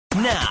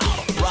Now,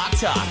 Rock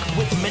Talk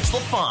with Mitch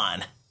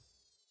LaFon.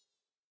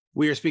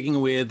 We are speaking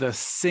with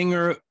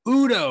singer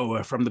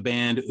Udo from the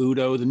band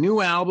Udo. The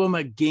new album,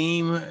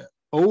 Game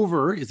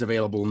Over, is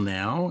available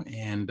now.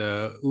 And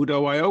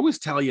Udo, I always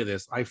tell you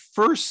this. I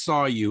first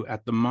saw you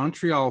at the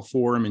Montreal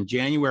Forum in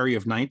January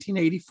of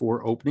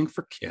 1984, opening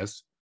for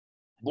Kiss.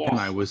 Wow. And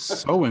I was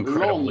so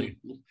incredibly...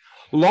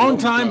 Long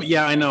time.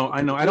 Yeah, I know.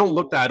 I don't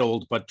look that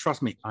old, but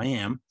trust me, I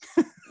am.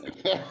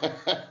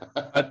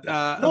 But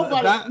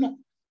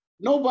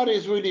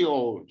nobody's really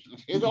old.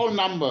 It's all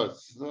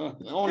numbers.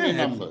 Only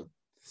numbers.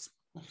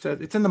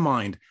 It's in the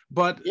mind.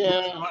 But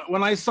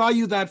when I saw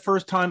you that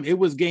first time, it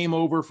was Game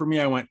Over for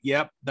me. I went,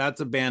 yep, that's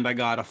a band I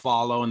got to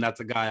follow, and that's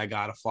a guy I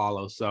got to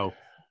follow. So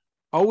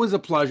always a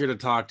pleasure to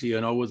talk to you,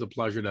 and always a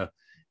pleasure to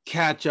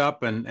catch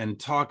up and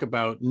talk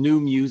about new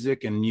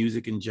music and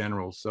music in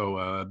general.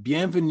 So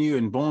bienvenue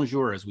and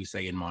bonjour, as we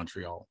say in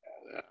Montreal.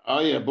 Oh,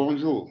 yeah,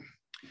 bonjour.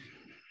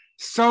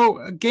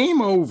 So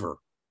Game Over.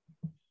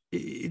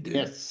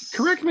 Yes.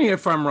 Correct me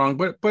if I'm wrong,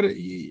 but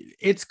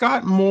it's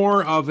got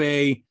more of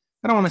a,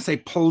 I don't want to say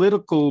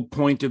political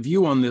point of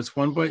view on this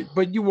one,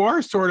 but you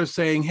are sort of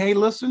saying, hey,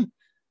 listen,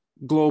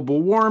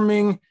 global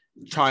warming,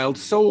 child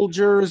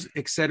soldiers,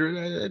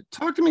 etc.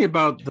 Talk to me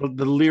about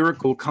the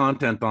lyrical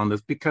content on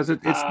this, because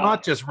it's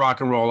not just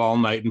rock and roll all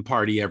night and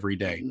party every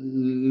day.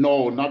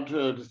 No, not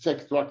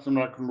sex, drugs, and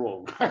rock and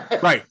roll.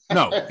 Right.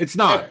 No, it's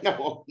not.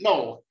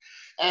 No.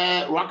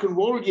 Rock and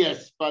roll,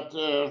 yes, but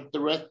the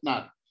rest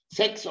not.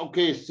 Sex,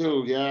 okay,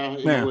 still,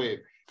 in a way.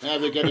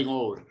 We're getting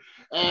old.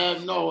 That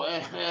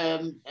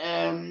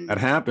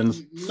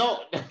happens.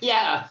 No,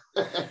 yeah.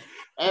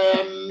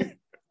 The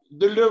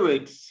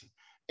lyrics,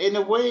 in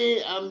a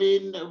way, I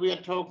mean, we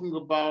are talking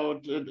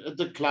about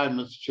the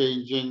climate's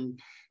changing.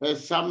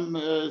 Some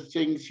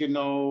things,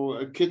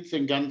 kids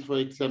and guns, for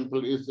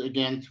example, is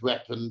against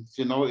weapons.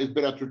 It's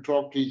better to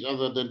talk to each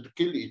other than to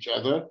kill each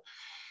other.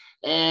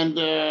 And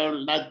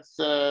that's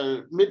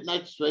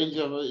Midnight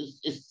Stranger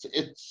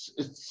it's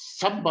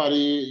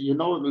somebody, a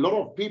lot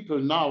of people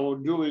now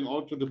during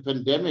also the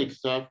pandemic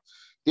stuff,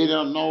 they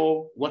don't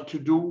know what to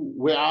do,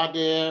 where are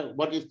they,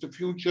 what is the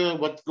future,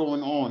 what's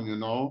going on,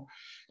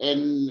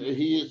 and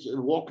he is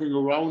walking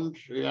around.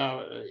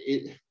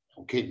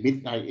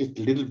 Midnight is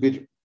a little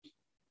bit,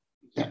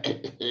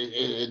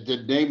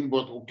 the name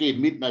was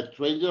Midnight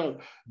Stranger,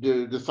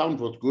 the sound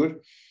was good.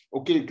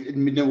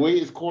 In a way,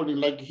 it's calling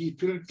like he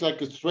feels like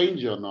a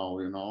stranger now,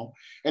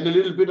 and a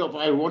little bit of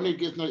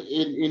ironic is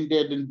in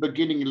there in the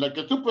beginning, like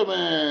a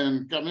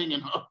Superman coming,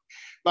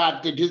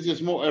 but this is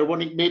more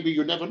ironic. Maybe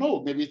you never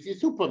know. Maybe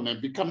it's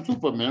Superman, become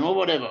Superman or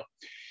whatever.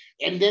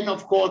 And then,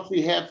 of course,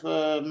 we have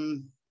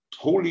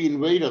Holy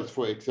Invaders,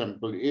 for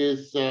example,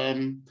 is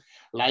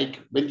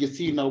like when you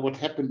see now what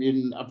happened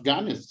in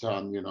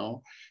Afghanistan,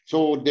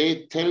 so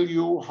they tell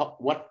you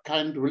what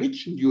kind of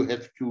religion you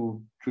have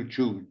to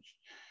choose.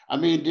 I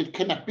mean, it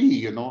cannot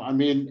be, I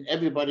mean,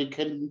 everybody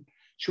can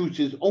choose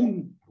his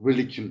own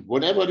religion,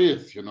 whatever it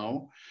is,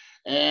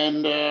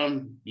 And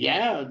then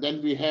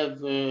we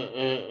have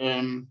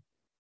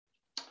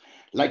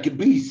Like a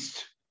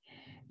Beast.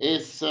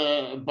 It's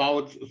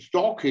about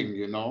stalking,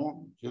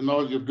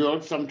 your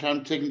girl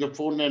sometimes taking the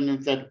phone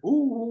and said,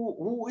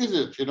 who is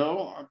it,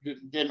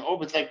 Then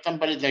always like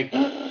somebody's like,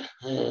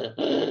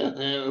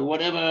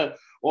 whatever,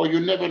 or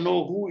you never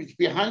know who is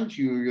behind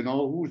you,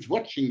 who's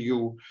watching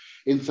you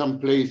in some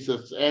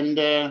places. And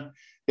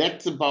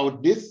that's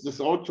about this. This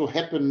also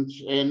happened.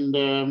 And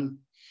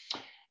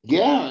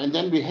and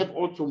then we have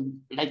also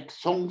like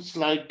songs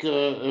like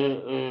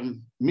Metal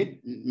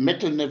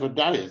Never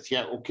Dies.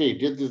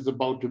 This is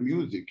about the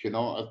music,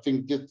 I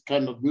think this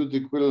kind of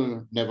music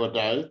will never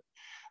die.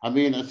 I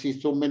mean, I see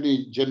so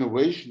many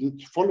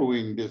generations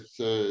following this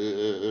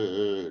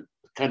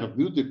kind of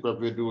music that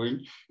we're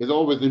doing. There's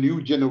always a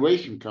new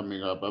generation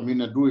coming up. I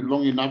mean, I do it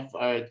long enough,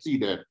 I see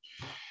that.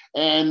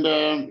 And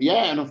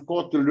and of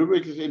course, the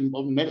lyrics in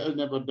Metal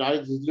Never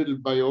Dies is a little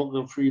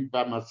biography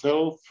by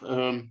myself.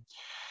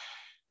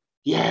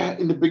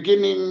 In the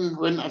beginning,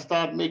 when I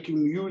started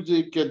making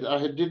music, and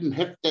I didn't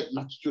have that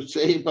much to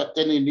say, but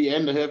then in the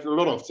end, I have a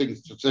lot of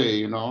things to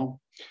say,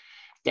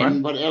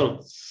 Then what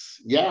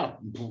else?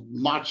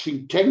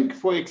 Marching Tank,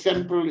 for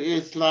example,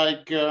 is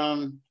like,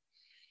 in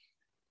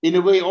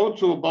a way,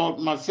 also about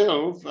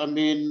myself. I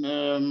mean,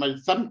 my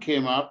son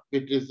came up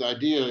with this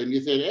idea, and he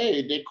said,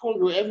 hey, they call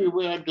you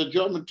everywhere the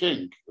German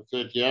tank. I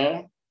said,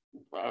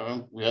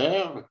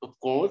 of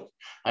course,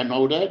 I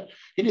know that.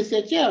 And he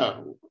said,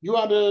 you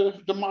are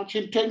the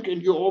marching tank,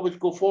 and you always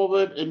go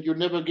forward, and you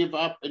never give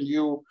up, and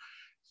you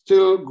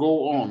still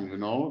go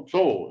on,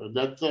 So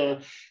that's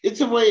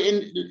it's a way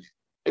in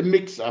a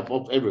mix-up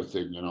of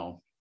everything,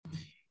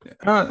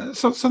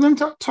 So then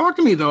talk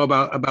to me, though,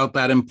 about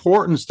that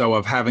importance, though,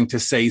 of having to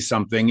say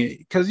something,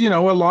 because, a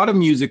lot of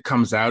music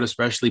comes out,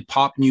 especially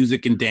pop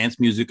music and dance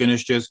music, and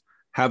it's just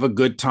have a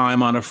good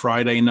time on a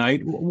Friday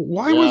night.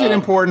 Why was it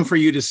important for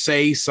you to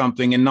say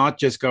something and not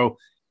just go,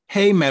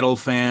 hey, metal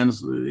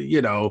fans,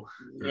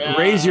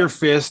 raise your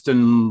fist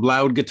and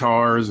loud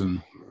guitars?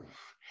 And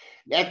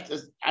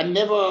I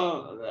never,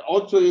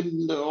 also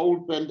in the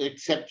old band,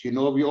 except,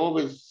 we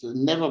always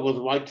never was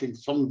writing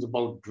songs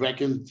about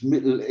dragons,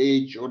 middle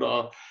age, or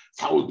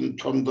 1,000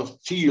 tons of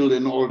steel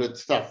and all that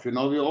stuff. We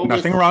always.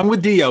 Nothing wrong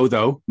with Dio,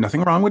 though.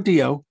 Nothing wrong with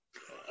Dio.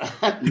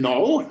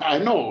 No, I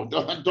know.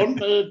 Don't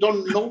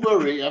no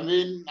worry. I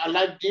mean, I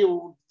like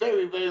Dio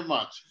very, very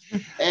much,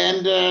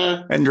 and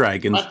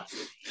dragons.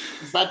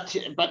 But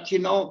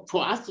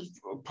for us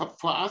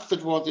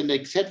it was an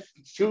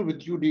exception still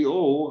with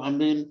UDO. I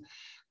mean,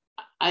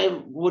 I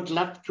would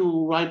love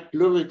to write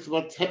lyrics,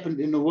 what's happened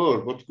in the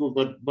world, what's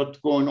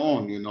going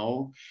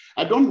on,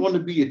 I don't want to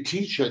be a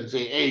teacher and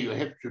say, hey, you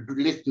have to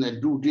listen and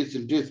do this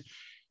and this.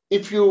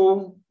 If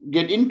you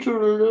get into the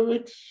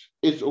lyrics,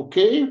 it's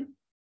okay.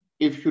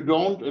 If you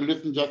don't and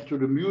listen just to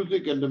the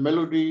music and the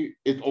melody,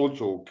 it's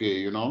also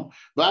okay,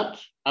 But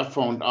I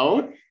found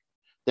out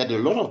that a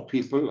lot of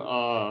people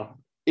are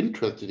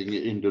interested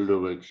in the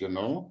lyrics,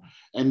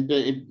 and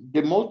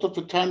the most of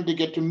the time they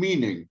get the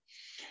meaning.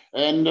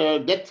 And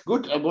that's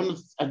good. I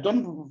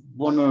don't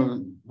want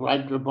to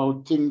write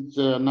about things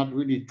not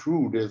really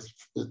true. There's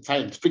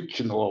science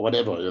fiction or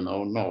whatever,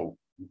 No,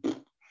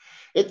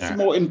 it's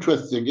more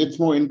interesting. It's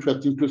more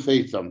interesting to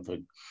say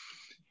something.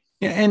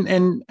 Yeah,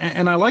 and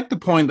I like the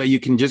point that you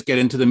can just get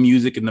into the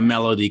music and the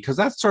melody, because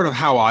that's sort of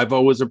how I've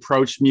always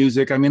approached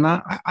music. I mean,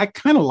 I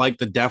kind of like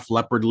the Def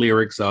Leppard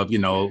lyrics of,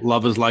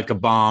 love is like a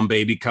bomb,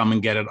 baby, come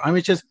and get it. I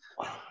mean, just,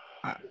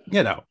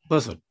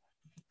 listen.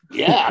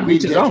 Yeah, I mean,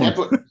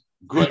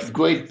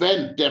 great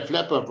band, Def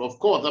Leppard, of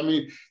course. I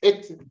mean,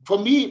 for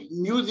me,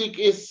 music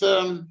is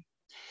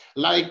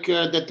like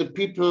that the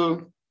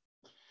people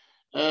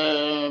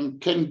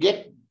can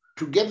get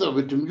together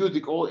with the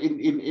music, or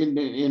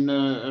in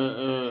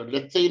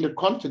let's say in a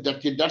concert,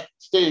 that you're not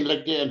staying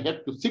like there and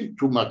have to think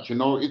too much.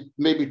 It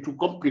may be too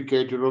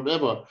complicated or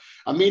whatever.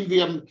 I mean,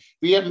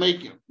 we are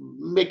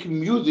making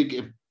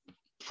music,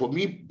 for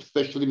me,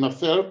 especially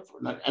myself,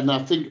 and I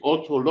think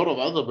also a lot of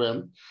other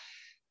bands,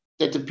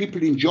 that the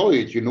people enjoy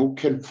it,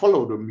 can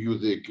follow the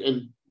music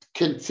and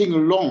can sing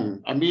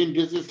along. I mean,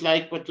 this is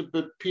like what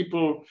the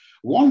people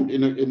want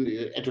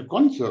at a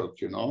concert,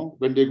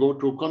 When they go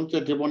to a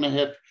concert, they want to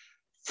have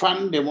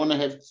fun, they want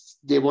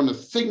to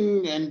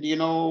sing, and, you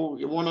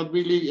want to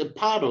really a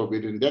part of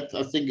it. And that's,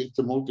 I think, it's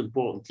the most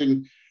important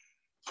thing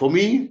for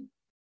me,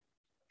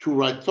 to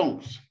write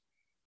songs.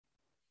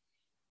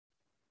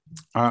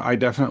 I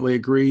definitely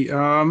agree.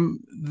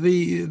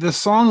 The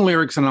song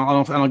lyrics, and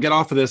I'll get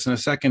off of this in a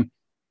second,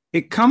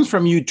 it comes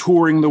from you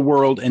touring the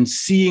world and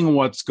seeing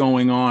what's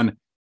going on.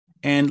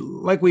 And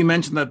like we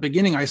mentioned at the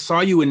beginning, I saw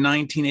you in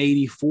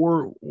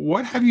 1984.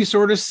 What have you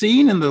sort of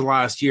seen in the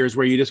last years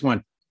where you just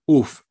went,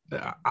 oof,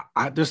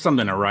 there's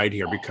something to write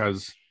here?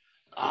 Because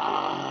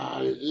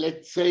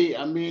let's say,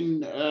 I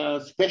mean,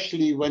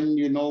 especially when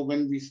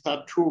we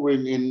start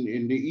touring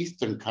in the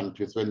Eastern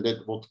countries, when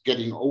that was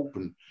getting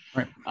open.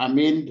 Right. I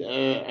mean,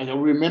 I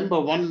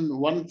remember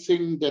one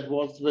thing that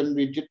was when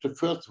we did the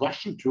first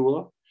Russian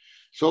tour.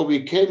 So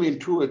we came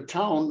into a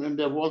town and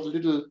there was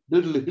little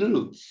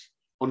hills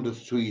on the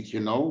street,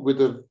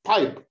 with a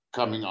pipe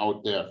coming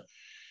out there.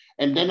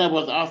 And then I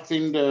was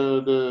asking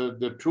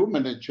the tour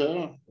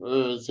manager,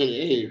 say,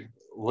 hey,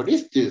 what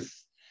is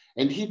this?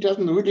 And he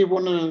doesn't really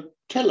want to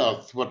tell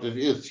us what it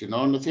is, And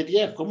I said,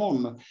 yeah, come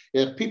on,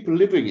 there are people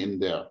living in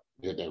there.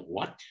 They're like,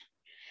 what?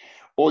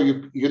 Or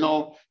you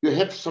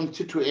have some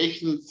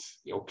situations.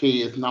 Okay,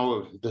 it's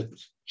now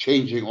that's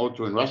changing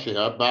also in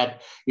Russia,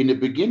 but in the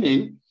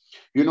beginning,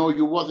 you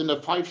was in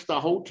a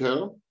 5-star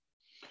hotel,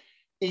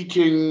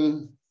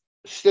 eating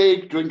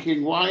steak,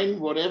 drinking wine,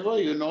 whatever,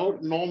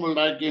 normal,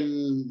 like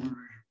in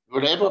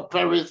whatever,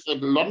 Paris,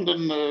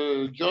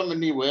 London,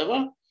 Germany,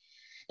 wherever.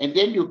 And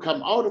then you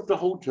come out of the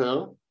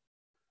hotel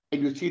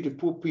and you see the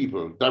poor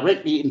people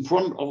directly in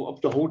front of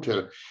the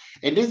hotel.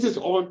 And this is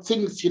all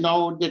things,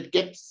 that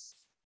gets,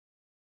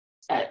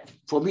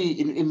 for me,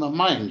 in my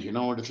mind,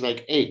 it's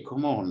like, hey,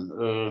 come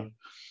on.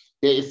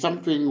 There is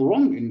something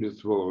wrong in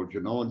this world,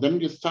 And then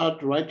you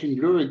start writing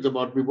lyrics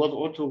about. We was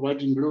also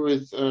writing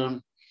lyrics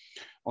on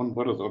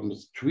the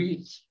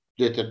streets.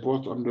 That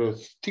was on the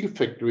steel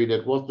factory.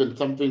 That was then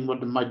something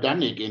what the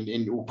Majdanek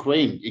in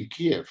Ukraine, in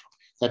Kiev,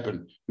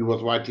 happened. We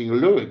was writing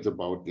lyrics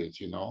about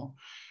this,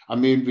 I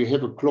mean, we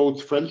have a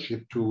close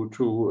friendship to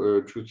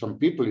some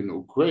people in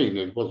Ukraine.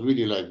 It was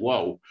really like,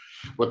 wow,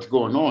 what's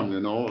going on,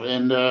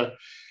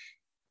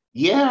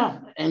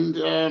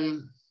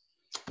 And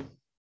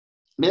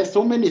there's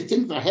so many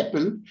things that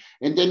happen,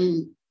 and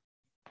then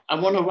I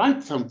want to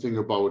write something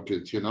about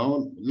it,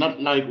 Not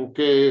like,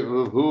 okay,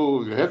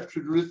 you have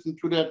to listen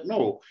to that.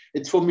 No,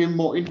 it's for me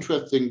more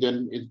interesting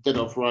than instead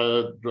of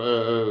write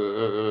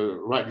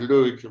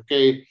lyrics,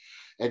 okay,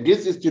 and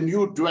this is the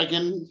new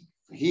dragon.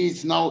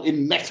 He's now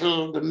in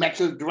metal, the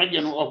metal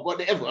dragon or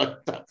whatever,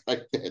 stuff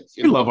like that.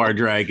 We love our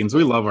dragons.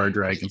 We love our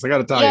dragons. I got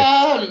to tell you.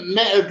 Yeah,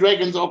 metal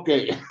dragons,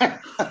 okay.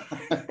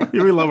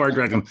 We love our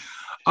dragons.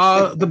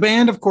 The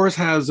band, of course,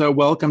 has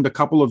welcomed a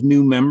couple of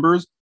new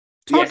members.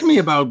 Talk to me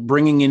about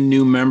bringing in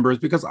new members,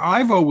 because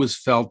I've always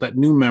felt that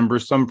new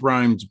members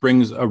sometimes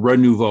brings a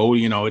renouveau,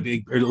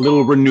 a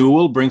little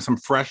renewal, brings some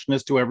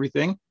freshness to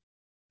everything.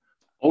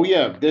 Oh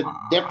yeah, that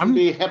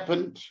definitely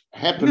happened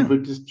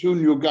with these two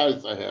new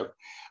guys I have.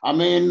 I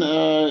mean,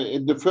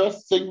 the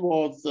first thing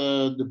was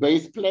the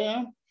bass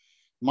player,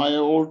 my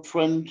old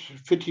friend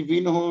Fitty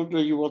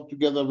Wienholder. He was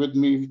together with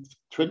me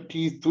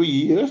 23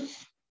 years.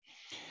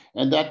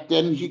 And that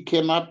then he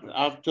came up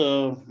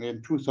after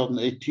in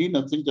 2018,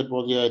 I think that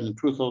was, in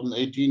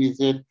 2018, he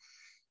said,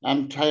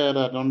 I'm tired,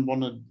 I don't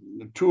want to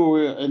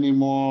tour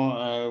anymore,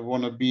 I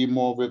want to be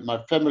more with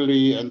my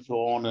family, and so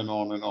on and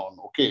on and on.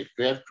 Okay,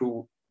 we have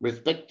to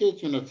respect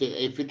it, say,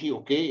 hey, Fitty,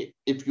 okay,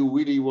 if you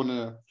really want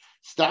to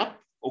stop,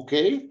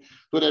 okay.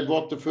 So that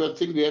was the first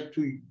thing. We have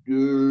to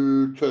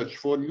search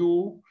for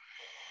new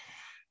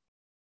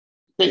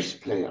bass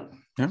player.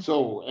 Yeah.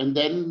 So, and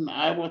then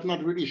I was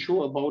not really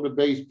sure about a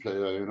bass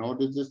player,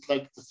 this is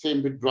like the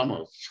same with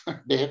drummers.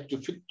 They have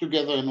to fit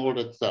together and all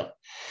that stuff.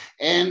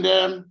 And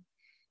and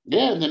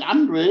then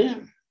Andre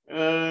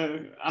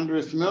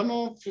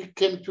Smirnov, he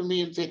came to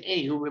me and said, hey,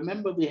 you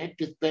remember we had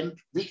this band,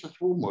 Vicious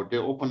Rumor, they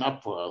opened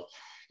up for us.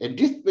 And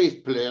this bass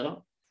player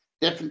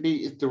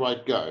definitely is the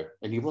right guy.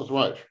 And he was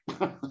right.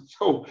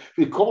 So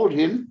we called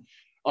him,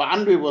 or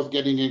Andre was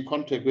getting in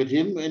contact with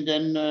him. And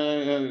then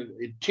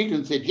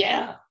Thielen said,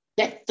 yeah,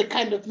 that's the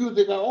kind of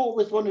music I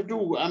always want to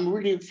do. I'm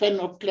really a fan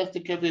of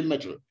classic heavy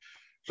metal.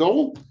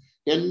 So,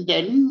 and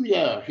then,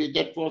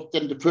 that was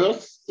then the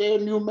first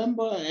new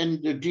member,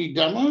 and the D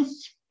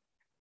Dummers.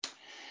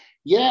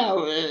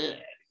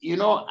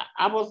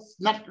 I was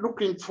not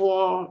looking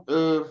for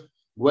a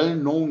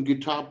well-known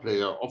guitar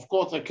player. Of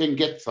course, I can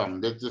get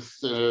some. That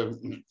is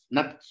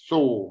not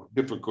so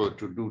difficult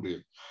to do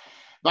this.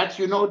 But,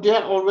 they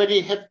already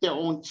have their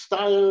own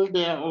style.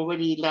 They're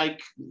already like,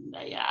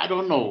 I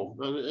don't know.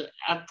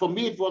 For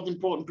me, it was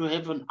important to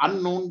have an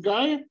unknown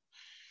guy,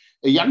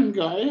 a young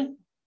guy.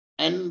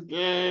 And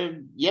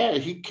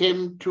he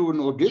came to an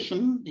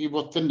audition. He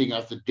was sending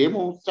us a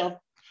demo stuff.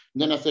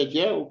 And then I said,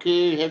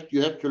 okay,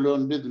 you have to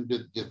learn this and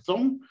this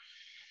song.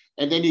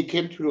 And then he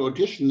came to the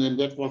audition, and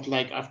that was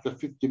like after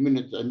 50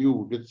 minutes, I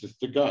knew this is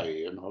the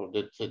guy,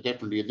 that's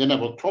definitely. And then I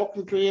was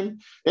talking to him.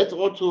 That's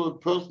also a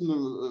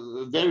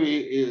personal,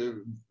 very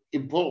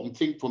important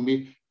thing for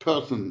me. How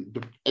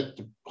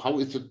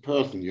is it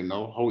person,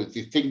 how is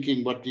he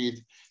thinking, what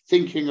he's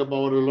thinking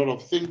about a lot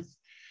of things.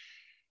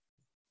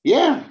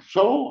 Yeah,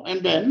 so,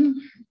 and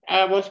then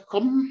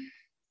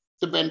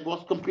the band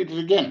was completed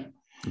again.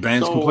 The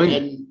band's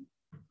complete.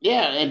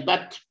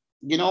 But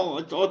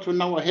it's also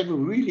now I have a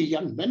really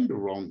young band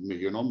around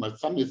me. My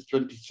son is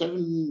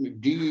 27,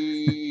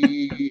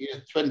 D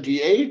is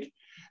 28,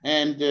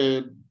 and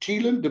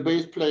Thielen, the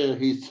bass player,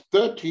 he's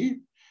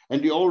 30,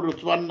 and the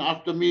oldest one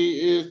after me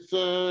is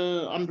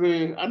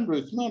Andre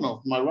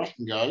Smirnov, my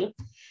Russian guy,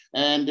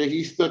 and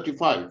he's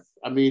 35.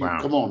 I mean,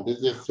 wow. Come on, this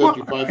is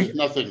 35 is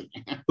nothing.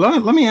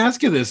 Let me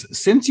ask you this.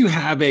 Since you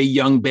have a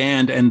young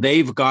band and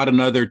they've got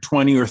another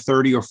 20 or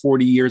 30 or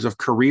 40 years of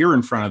career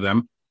in front of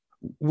them,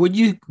 would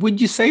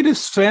you say to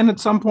Sven at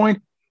some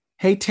point,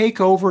 hey,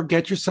 take over,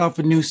 get yourself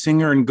a new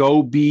singer and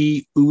go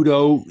be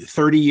Udo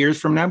 30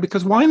 years from now?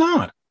 Because why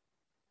not?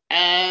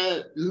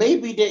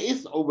 Maybe there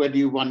is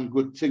already one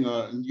good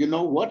singer. And you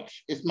know what?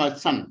 It's my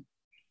son.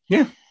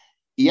 Yeah.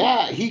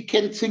 Yeah, he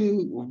can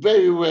sing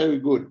very, very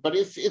good. But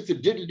it's a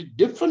little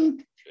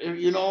different,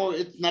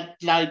 it's not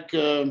like...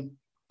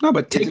 no,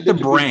 but take the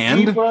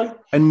brand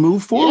and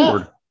move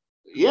forward.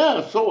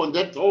 Yeah, so, and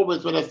that's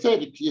always what I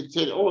said. It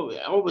said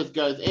always,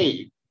 guys,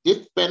 hey,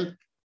 this band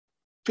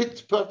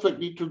fits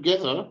perfectly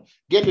together.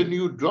 Get a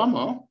new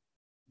drummer.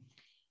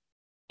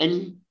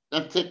 And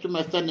I said to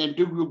my son, and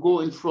do you go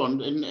in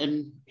front?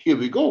 And here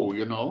we go,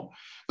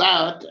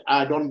 But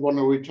I don't want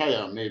to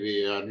retire,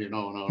 maybe, No. We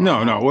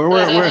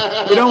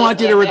don't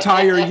want you to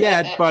retire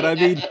yet, but I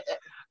mean...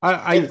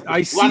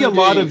 I see a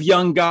lot of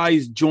young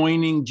guys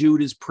joining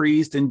Judas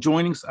Priest and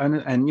joining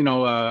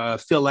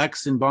Phil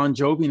X and Bon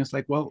Jovi, and it's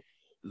like, well,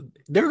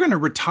 they're going to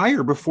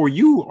retire before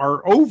you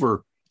are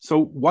over. So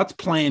what's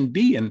plan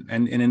B?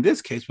 And in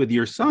this case, with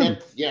your son,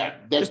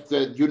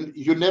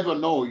 you never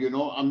know.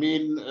 I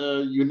mean,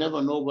 you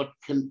never know what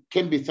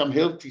can be some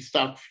healthy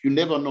stuff. You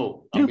never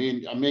know.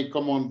 Yeah. I mean,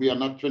 come on, we are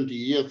not 20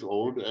 years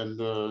old,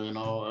 and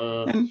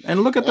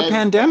and look at the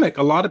pandemic.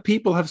 A lot of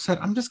people have said,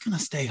 "I'm just going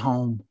to stay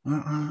home.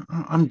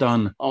 I'm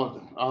done."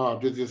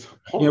 This is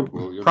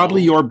horrible.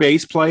 Probably your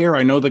bass player.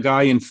 I know the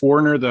guy in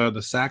Foreigner,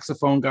 the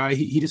saxophone guy.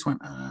 He just went,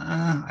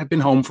 "I've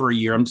been home for a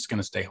year. I'm just going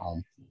to stay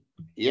home."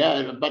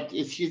 Yeah, but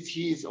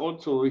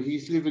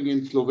he's living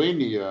in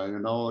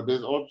Slovenia,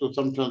 There's also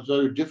sometimes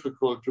very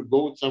difficult to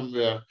go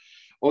somewhere.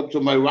 Also,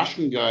 my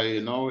Russian guy,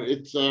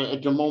 it's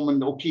at the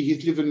moment, okay,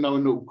 he's living now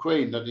in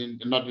Ukraine,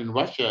 not in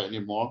Russia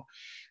anymore.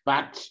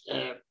 But,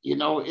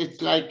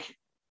 it's like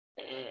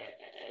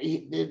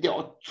they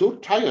are so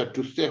tired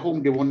to stay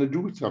home. They want to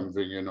do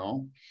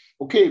something,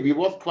 Okay, we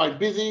was quite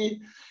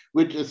busy.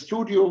 with a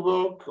studio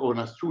work, or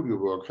not studio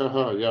work,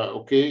 yeah,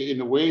 okay,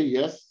 in a way,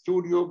 yes,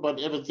 studio, but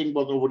everything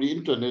was over the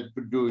internet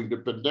during the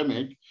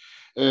pandemic.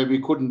 We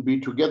couldn't be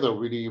together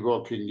really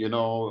working, you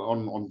know,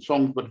 on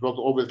songs, but it was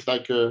always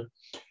like a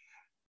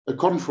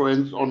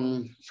conference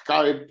on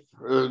Skype,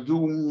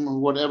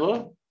 Zoom,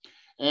 whatever.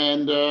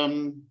 And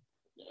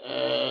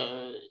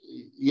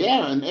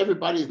yeah, and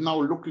everybody is now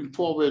looking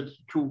forward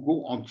to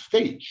go on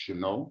stage, you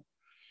know.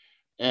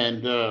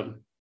 And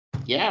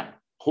yeah,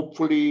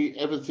 hopefully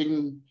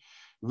everything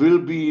will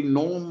be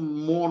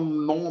more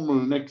normal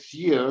next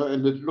year.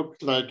 And it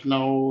looks like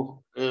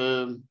now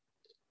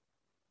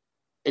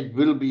it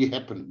will be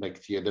happen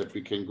next year that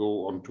we can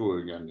go on tour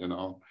again, you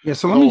know. Yeah,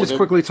 so let me just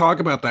quickly talk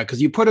about that,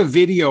 because you put a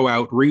video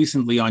out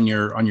recently on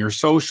your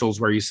socials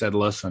where you said,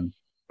 listen,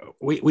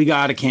 we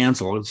got to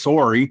cancel.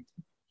 Sorry,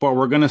 but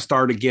we're going to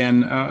start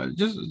again.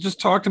 Just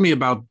talk to me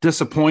about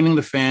disappointing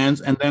the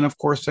fans, and then, of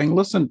course, saying,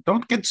 listen,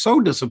 don't get so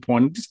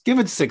disappointed. Just give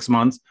it 6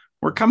 months.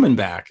 We're coming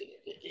back.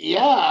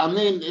 Yeah, I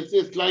mean,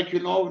 it's like, you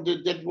know,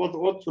 that was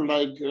also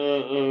like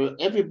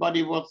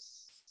everybody was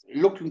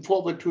looking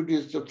forward to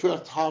this, the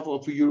first half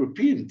of a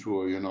European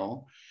tour, you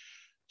know.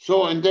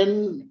 So, and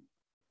then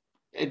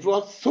it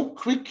was so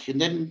quick, and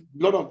then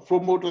a lot of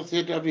promoters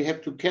said, we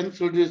have to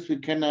cancel this, we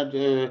cannot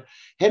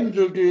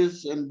handle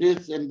this, and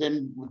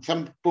then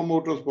some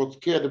promoters were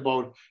scared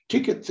about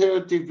ticket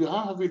sales.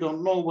 We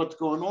don't know what's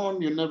going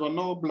on, you never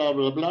know, blah,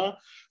 blah, blah.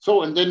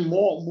 So, and then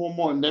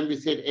more, and then we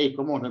said, hey,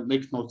 come on, it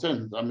makes no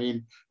sense. I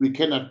mean, we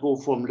cannot go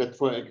from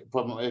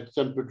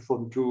example,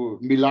 to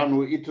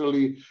Milano,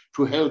 Italy,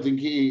 to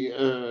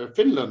Helsinki,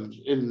 Finland,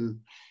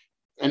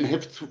 and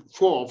have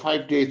 4 or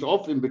 5 days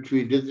off in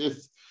between. This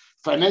is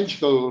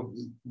financial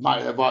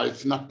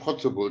wise not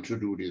possible to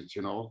do this,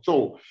 you know.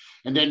 So,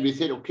 and then we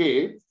said,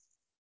 okay,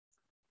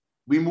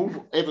 we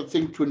move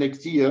everything to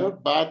next year,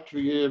 but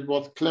it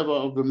was clever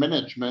of the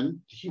management.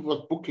 He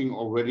was booking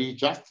already,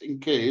 just in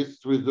case,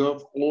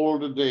 reserve all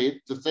the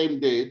dates, the same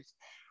dates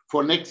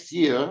for next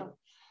year.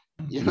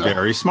 You know?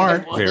 Very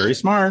smart, very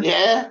smart.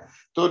 Yeah.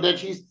 So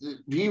that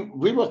we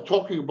were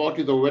talking about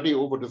it already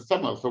over the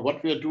summer. So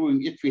what we are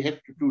doing, if we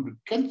have to do the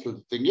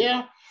cancel thing,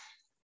 yeah,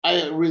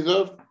 I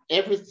reserved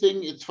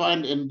everything, it's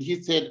fine. And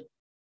he said,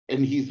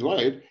 and he's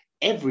right,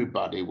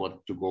 everybody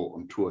wants to go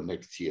on tour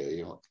next year,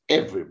 you know,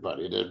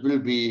 everybody. That will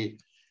be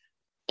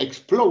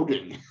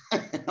exploding.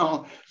 You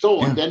know? So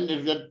yeah. And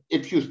then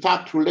if you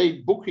start too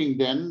late booking,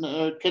 then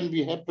can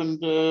be happened,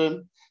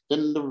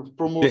 then the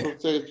promoter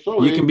says,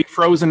 sorry. You can be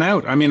frozen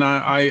out. I mean,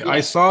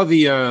 I saw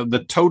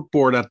the tote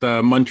board at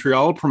the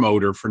Montreal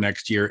promoter for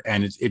next year,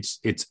 and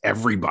it's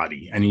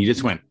everybody. And he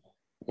just went,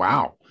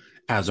 wow.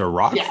 As a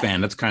rock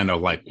fan, it's kind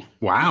of like,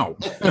 wow.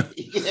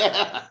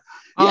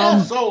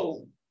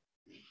 So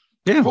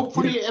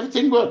hopefully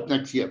everything works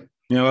next year.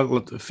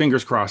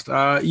 Fingers crossed.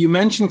 You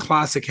mentioned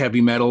classic heavy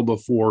metal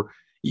before.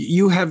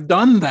 You have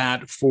done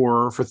that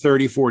for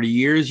 30, 40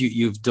 years.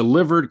 You've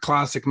delivered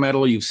classic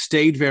metal. You've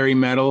stayed very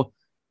metal.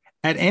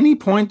 At any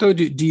point, though,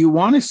 do you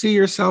want to see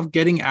yourself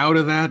getting out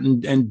of that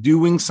and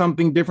doing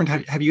something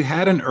different? Have you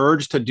had an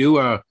urge to do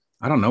a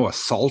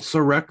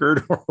salsa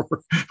record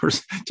or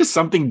just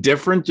something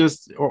different,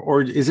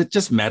 or is it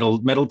just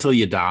metal till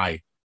you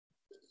die?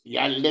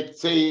 Yeah,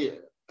 let's say,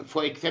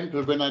 for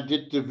example, when I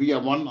did the We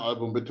Are One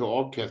album with the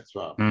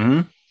orchestra,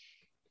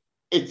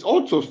 it's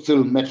also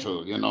still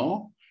metal, you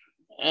know,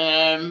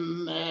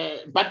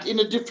 but in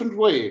a different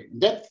way.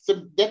 That's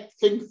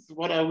things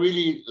what I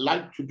really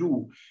like to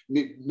do.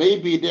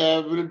 Maybe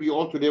there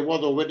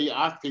was already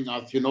asking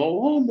us, you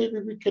know, maybe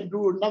we can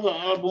do another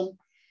album.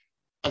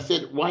 I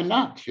said, why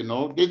not? You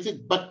know,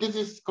 but this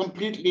is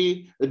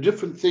completely a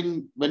different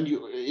thing when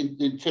you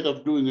instead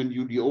of doing a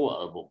UDO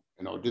album.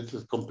 You know, this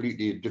is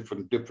completely a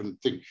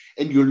different thing,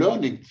 and you're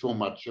learning so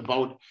much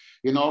about,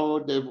 you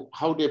know,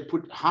 how they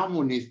put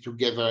harmonies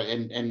together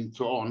and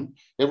so on.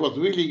 There was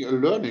really a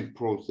learning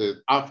process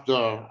after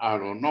I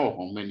don't know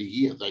how many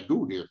years I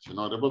do this. You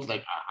know, there was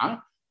like,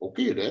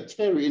 okay, that's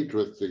very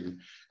interesting,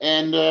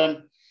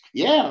 and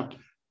yeah.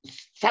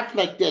 Stuff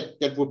like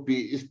that would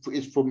be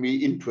is for me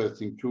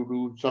interesting to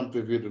do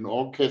something with an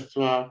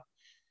orchestra.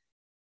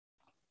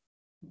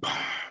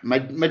 My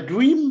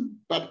dream,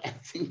 but I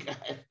think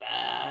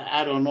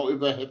I don't know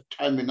if I have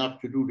time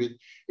enough to do this,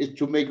 is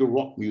to make a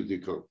rock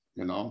musical,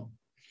 you know.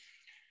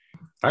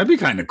 That'd be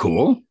kind of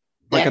cool.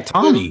 Like a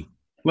Tommy.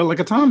 Well, like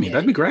a Tommy.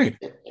 That'd be great.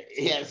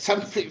 Yeah,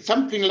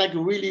 something like a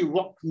really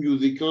rock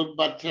musical,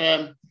 but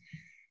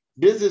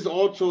this is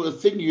also a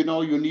thing, you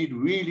know, you need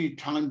really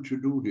time to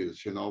do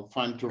this, you know,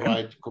 find the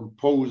right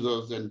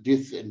composers and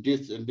this and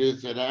this and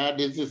this, and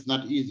this is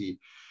not easy.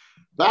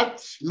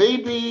 But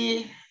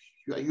maybe,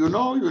 you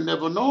know, you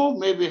never know,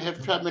 maybe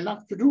have time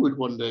enough to do it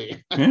one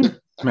day.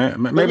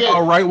 Maybe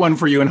I'll write one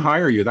for you and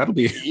hire you. That'll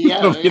be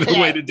the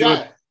way to do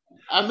it.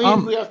 I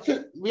mean,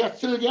 we are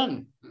still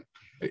young.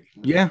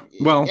 Yeah,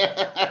 well, you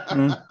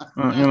know,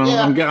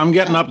 I'm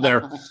getting up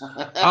there.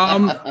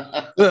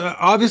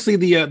 Obviously,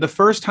 the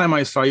first time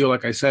I saw you,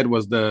 like I said,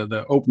 was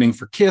the opening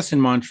for Kiss in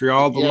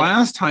Montreal. The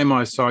last time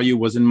I saw you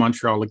was in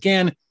Montreal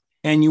again,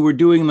 and you were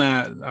doing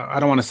that. I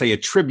don't want to say a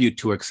tribute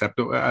to Accept,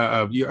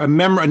 a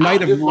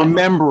night of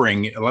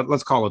remembering.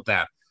 Let's call it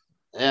that.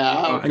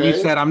 Yeah, okay. And you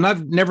said, "I'm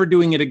never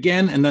doing it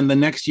again." And then the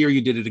next year,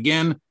 you did it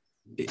again.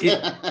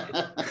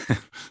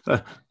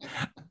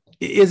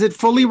 Is it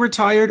fully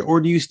retired,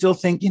 or do you still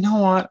think, you know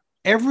what?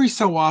 Every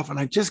so often,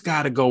 I just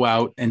got to go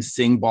out and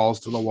sing Balls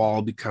to the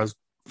Wall because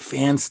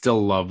fans still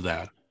love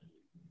that.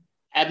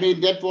 I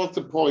mean, that was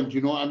the point,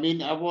 you know. I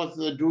mean, I was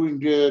doing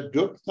the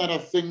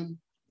Dirksnyder thing,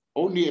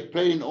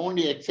 playing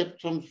only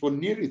Accept songs for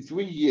nearly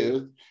 3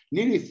 years,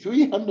 nearly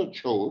 300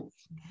 shows.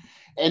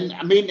 And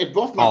I mean, it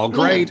was not all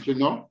planned, great, you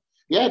know.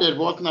 Yeah, that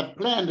was not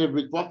planned.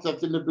 It was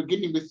just in the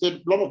beginning. We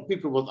said a lot of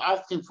people was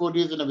asking for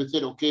this, and then we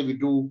said, okay, we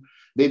do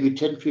maybe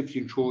 10,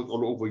 15 shows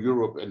all over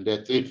Europe, and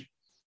that's it.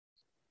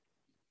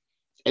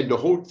 And the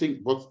whole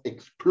thing was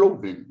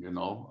exploding, you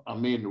know. I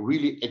mean,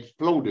 really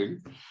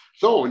exploding.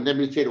 So, and then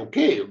we said,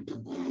 okay,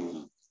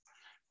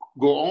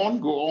 go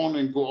on,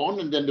 and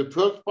then the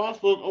first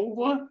part was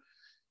over,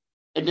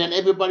 and then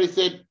everybody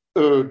said,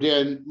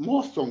 there are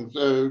more songs.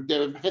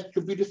 There has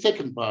to be the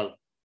second part.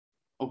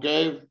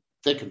 Okay,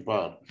 second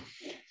part.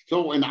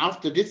 So, and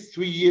after this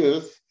 3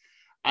 years,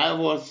 I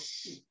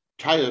was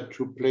tired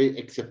to play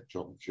Accept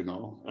songs, you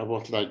know. I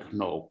was like,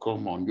 no,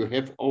 come on, you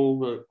have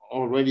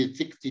already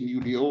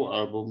 16 UDO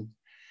albums.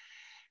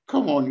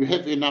 Come on, you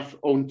have enough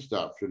own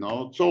stuff, you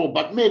know. So,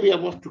 but maybe I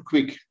was too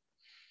quick.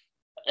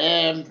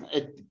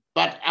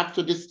 But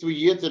after this 3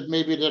 years, that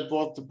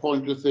was the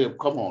point to say,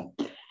 come on,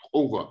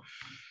 over.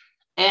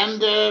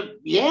 And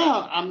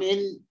yeah, I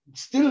mean,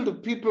 still the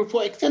people,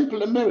 for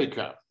example,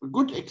 America, a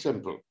good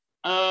example.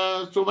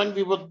 So when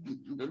we were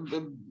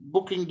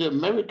booking the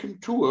American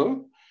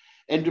tour,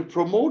 and the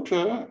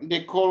promoter,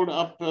 they called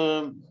up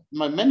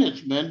my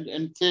management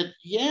and said,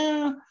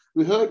 yeah,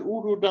 we heard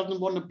Udo doesn't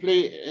want to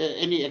play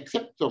any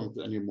Accept songs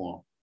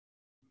anymore.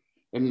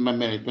 And my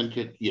management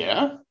said,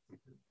 yeah,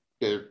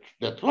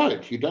 that's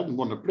right. He doesn't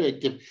want to play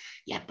Accept.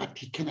 Yeah, but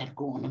he cannot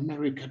go on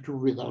America tour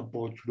without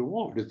Balls to the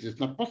Wall. This is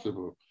not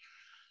possible.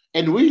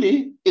 And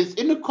really, it's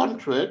in a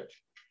contract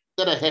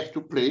that I have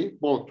to play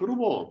Balls to the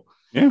Wall.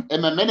 Yeah.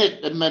 And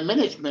my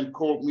management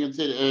called me and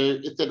said,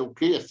 is that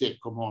okay? I said,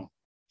 come on.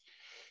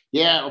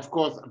 Yeah, of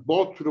course,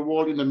 Balls to the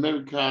Wall in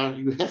America,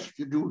 you have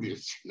to do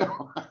this. You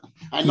know?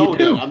 I know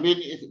that. I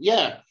mean,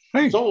 yeah.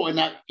 Hey. So, and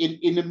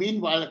in the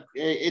meanwhile,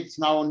 it's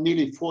now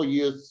nearly 4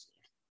 years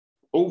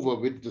over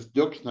with this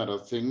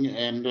Dirksnyder thing.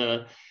 And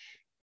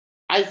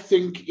I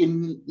think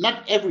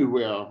not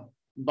everywhere,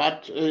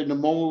 but in a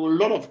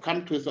lot of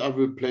countries, I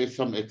will play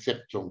some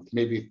Accept songs,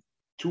 maybe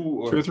 2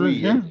 or 3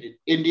 yeah.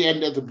 In the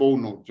end as a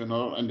bonus, you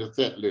know, and the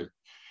set list.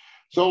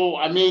 So,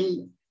 I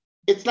mean,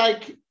 it's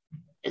like,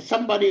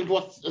 somebody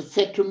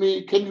said to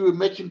me, can you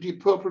imagine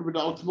Deep Purple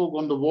without Smoke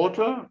on the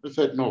Water? I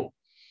said, no.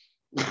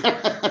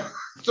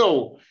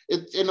 So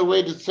it's in a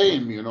way the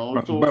same, you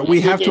know. So but we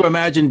have to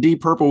imagine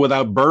Deep Purple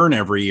without Burn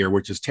every year,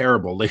 which is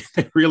terrible. They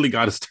really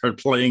got to start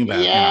playing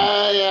that.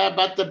 Yeah, you know. Yeah,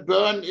 but the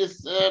Burn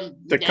is...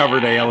 the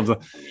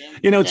Coverdale.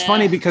 You know, it's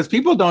funny because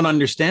people don't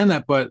understand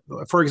that. But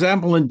for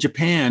example, in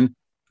Japan,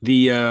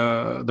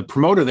 the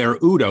promoter there,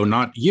 Udo,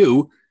 not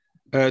you,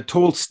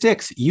 told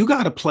Styx, you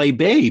got to play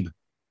Babe,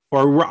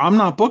 or I'm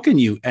not booking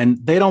you.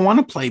 And they don't want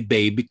to play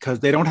Babe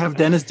because they don't have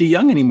Dennis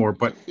DeYoung anymore.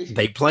 But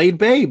they played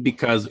Babe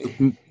because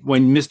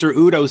when Mr.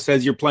 Udo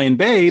says you're playing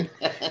Babe,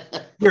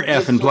 you're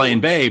effing playing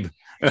Babe.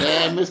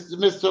 Yeah,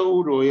 Mr.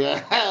 Udo,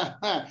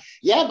 yeah.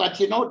 Yeah, but,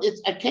 you know,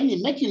 I can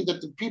imagine that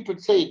the people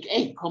say,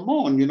 hey, come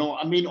on, you know.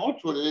 I mean,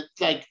 also,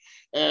 it's like,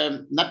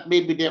 not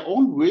maybe their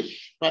own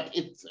wish, but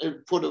it's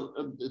for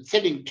the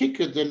selling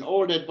tickets and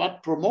all that,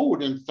 what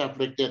promote and stuff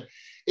like that.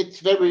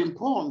 It's very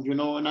important, you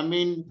know. And I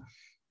mean,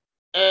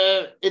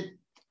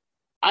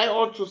 I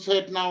also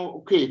said now,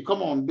 okay,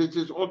 come on, this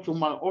is also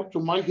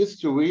my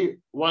history.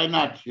 Why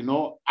not? You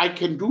know, I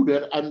can do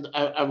that, and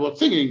I was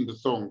singing the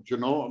songs. You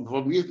know,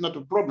 for me it's not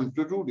a problem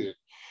to do this.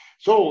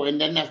 So, and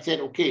then I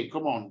said, okay,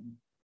 come on,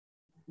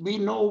 we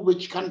know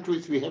which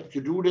countries we have to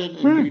do that,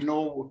 and we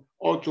know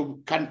also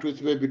countries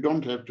where we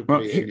don't have to play.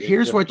 Well,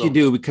 here's what you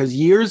do, because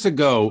years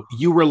ago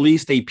you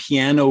released a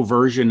piano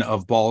version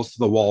of Balls to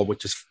the Wall,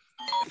 which is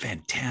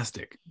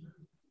fantastic.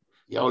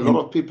 Yeah, a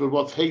lot of people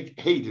was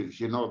haters,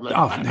 you know. Like,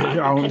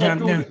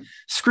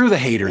 screw the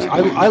haters.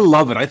 I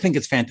love it. I think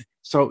it's fantastic.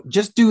 So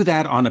just do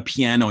that on a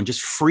piano and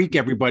just freak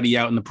everybody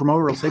out. And the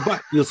promoter will say,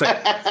 "But you'll say,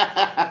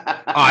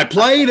 I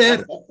played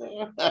it.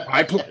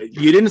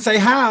 You didn't say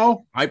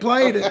how. I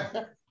played it."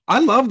 I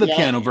love the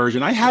piano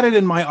version. I had it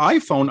in my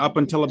iPhone up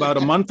until about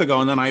a month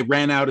ago, and then I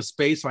ran out of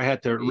space, so I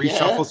had to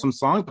reshuffle some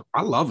songs. But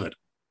I love it.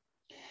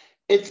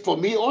 It's for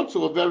me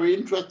also a very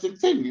interesting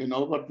thing, you know,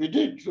 what we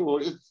did. So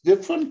it's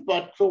different,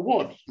 but so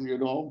what, you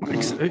know?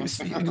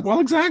 Well,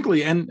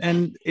 exactly.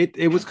 And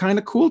it was kind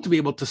of cool to be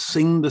able to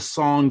sing the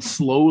song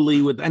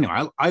slowly with,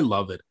 anyway, I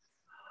love it.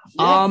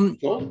 Yeah,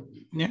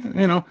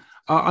 you know,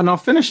 and I'll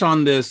finish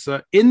on this.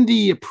 In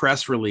the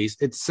press release,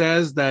 it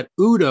says that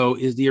Udo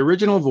is the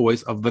original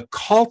voice of the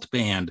cult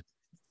band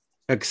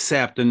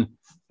Accept. And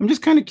I'm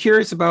just kind of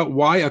curious about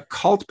why a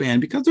cult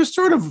band, because they're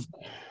sort of,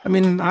 I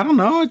mean, I don't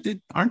know,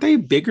 aren't they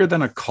bigger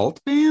than a cult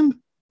band?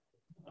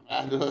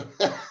 I don't,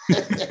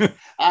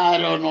 I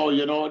don't know,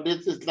 you know,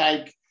 this is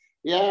like,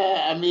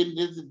 yeah, I mean,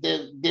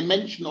 they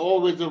mention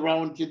always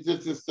around it,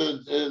 this is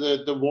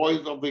the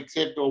voice of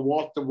accept, or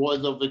was the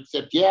voice of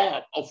accept. Yeah,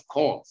 of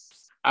course,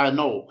 I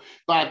know.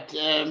 But,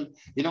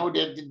 you know,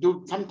 they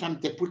do,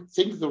 sometimes they put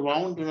things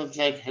around and it's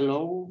like,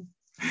 hello?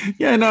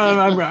 Yeah, no,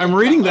 I'm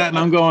reading that and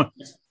I'm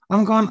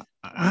going,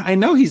 I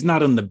know he's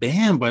not in the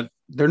band, but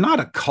they're not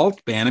a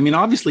cult band. I mean,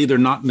 obviously they're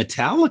not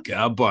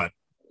Metallica, but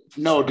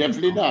no,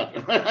 definitely not.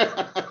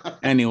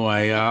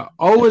 Anyway,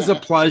 always a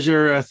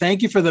pleasure.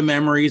 Thank you for the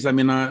memories. I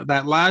mean,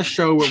 that last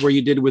show where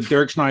you did with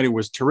Dirk Schneider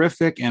was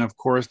terrific. And of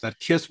course, that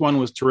Kiss one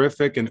was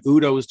terrific. And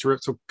Udo was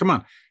terrific. So come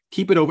on,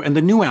 keep it over. And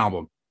the new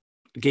album,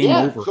 Game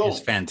Over, is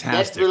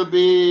fantastic.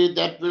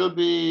 That will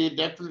be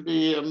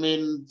definitely, I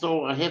mean,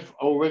 so I have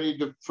already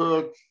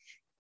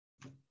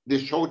they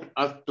showed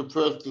us the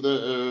first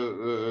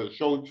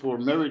shows for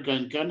America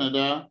and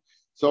Canada.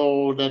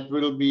 So that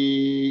will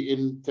be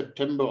in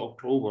September,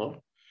 October.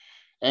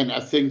 And I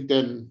think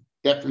then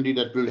definitely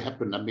that will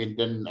happen. I mean,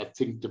 then I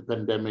think the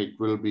pandemic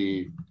will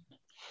be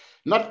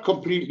not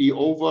completely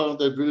over.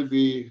 That will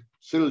be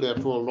still there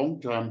for a long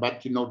time,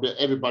 but you know,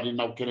 everybody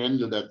now can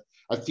handle that.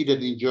 I see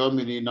that in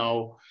Germany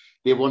now,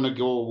 they want to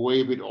go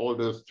away with all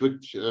the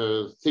strict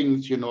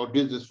things, you know,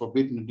 this is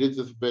forbidden, this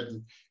is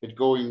forbidden. It's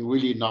going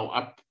really now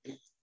up,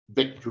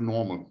 back to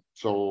normal.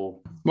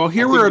 So, well,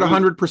 here we're at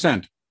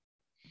 100%.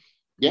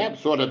 Yeah,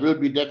 so that will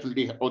be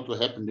definitely also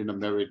happened in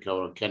America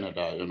or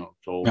Canada, you know.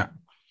 So yeah,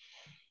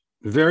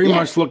 very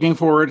much looking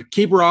forward.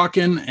 Keep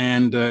rocking,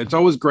 and it's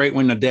always great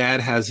when a dad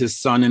has his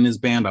son in his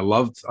band. I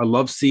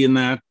love seeing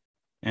that.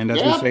 And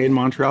as we say in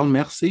Montreal,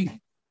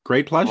 merci.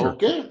 Great pleasure.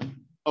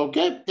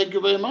 Okay. Thank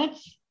you very much.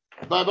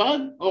 Bye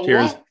bye.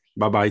 Cheers.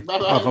 Bye bye.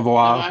 Au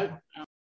revoir. Bye-bye.